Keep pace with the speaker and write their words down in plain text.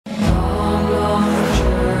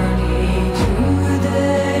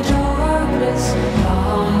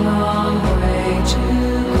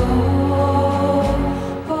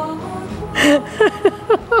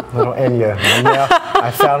Enya. I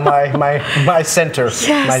found my center,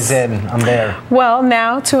 yes. my zen. I'm there. Well,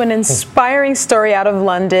 now to an inspiring story out of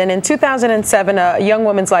London. In 2007, a young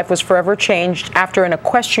woman's life was forever changed after an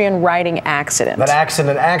equestrian riding accident. That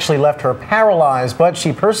accident actually left her paralyzed, but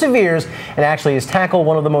she perseveres and actually has tackled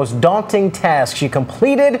one of the most daunting tasks. She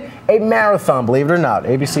completed a marathon, believe it or not.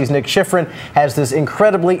 ABC's Nick Schifrin has this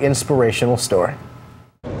incredibly inspirational story.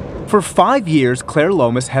 For 5 years, Claire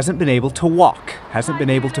Lomas hasn't been able to walk, hasn't been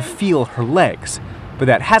able to feel her legs. But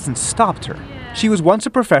that hasn't stopped her. She was once a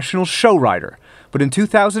professional show rider, but in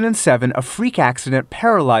 2007, a freak accident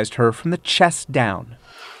paralyzed her from the chest down.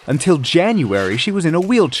 Until January, she was in a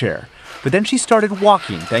wheelchair, but then she started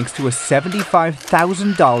walking thanks to a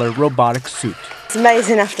 $75,000 robotic suit. It's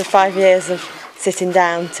amazing after 5 years of sitting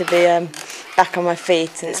down to be back on my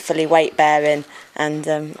feet, and it's fully weight bearing, and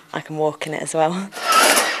I can walk in it as well.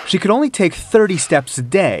 She could only take 30 steps a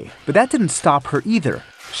day, but that didn't stop her either.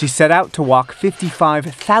 She set out to walk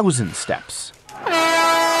 55,000 steps.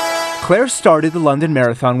 Claire started the London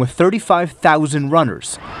Marathon with 35,000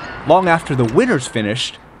 runners. Long after the winners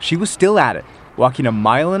finished, she was still at it, walking 1.5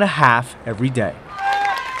 miles every day.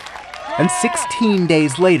 And 16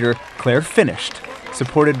 days later, Claire finished,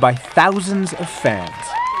 supported by thousands of fans.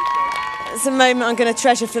 It's a moment I'm going to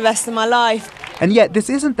treasure for the rest of my life. And yet, this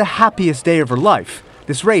isn't the happiest day of her life.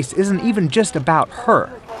 This race isn't even just about her.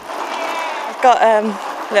 I've got a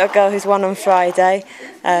little girl who's won on Friday,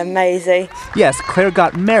 Maisie. Yes, Claire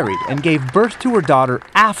got married and gave birth to her daughter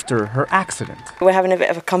after her accident. We're having a bit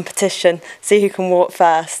of a competition, see who can walk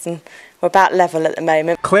first, and we're about level at the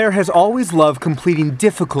moment. Claire has always loved completing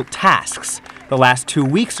difficult tasks. The last 2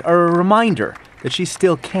 weeks are a reminder that she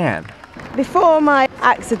still can. Before my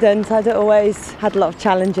accident, I'd always had a lot of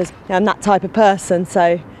challenges. I'm that type of person,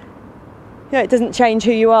 so it doesn't change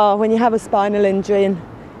who you are when you have a spinal injury and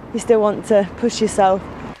you still want to push yourself.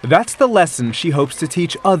 That's the lesson she hopes to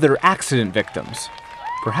teach other accident victims.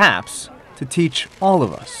 Perhaps to teach all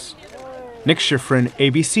of us. Nick Schifrin,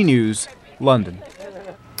 ABC News, London.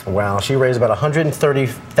 Wow, she raised about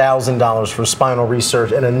 $130,000 for spinal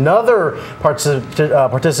research, and another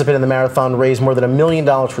participant in the marathon raised more than $1 million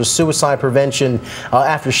for suicide prevention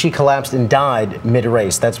after she collapsed and died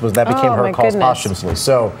mid-race. That became her cause posthumously.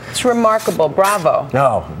 So it's remarkable. Bravo.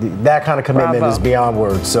 No, that kind of commitment is beyond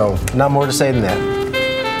words. So not more to say than that.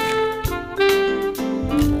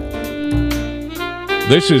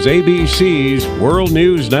 This is ABC's World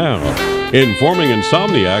News Now, informing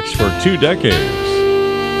insomniacs for 2 decades.